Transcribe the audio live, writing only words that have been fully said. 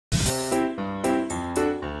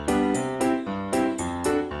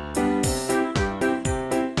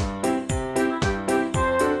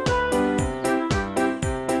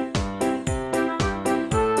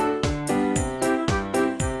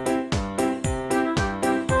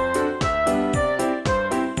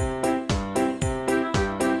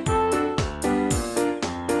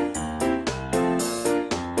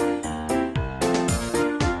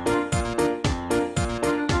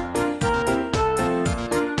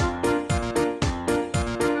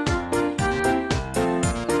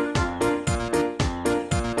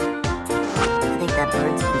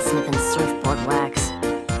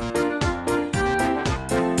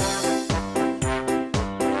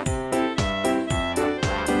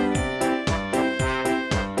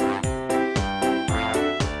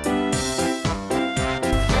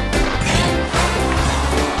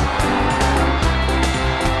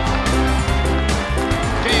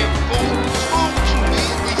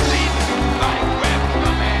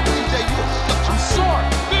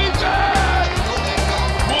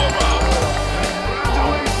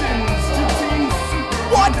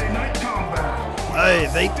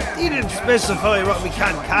specify what we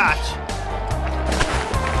can't catch.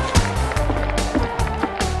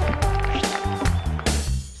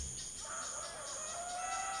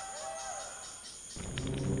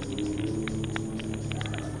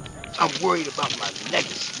 I'm worried about my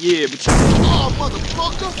legs. Yeah, but you... Oh,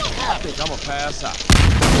 motherfucker, what happened? I'ma pass out.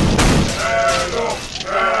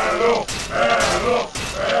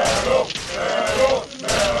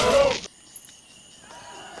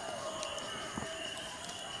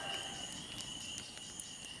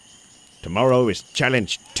 Tomorrow is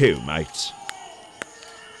challenge 2, mates.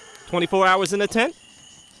 24 hours in a tent?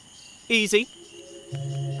 Easy.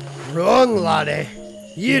 Wrong, laddie.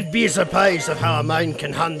 You'd be surprised at how a mind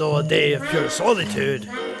can handle a day of pure solitude.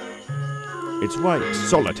 It's why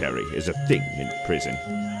solitary is a thing in prison.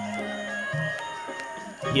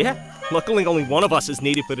 Yeah, luckily only one of us is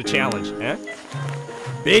needed for the challenge, eh?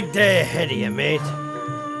 Big day ahead of you, mate.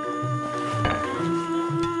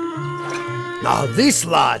 Now this,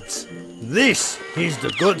 lads, this is the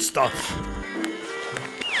good stuff.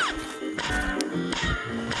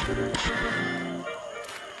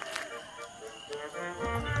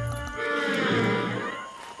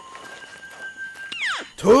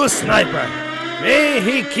 To a sniper, may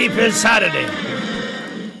he keep his Saturday.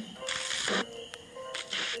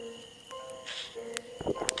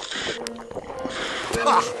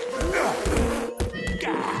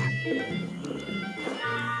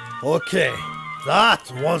 Okay,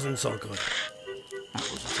 that wasn't so good.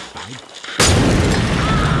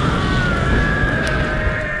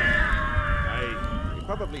 You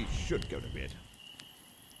probably should go to bed.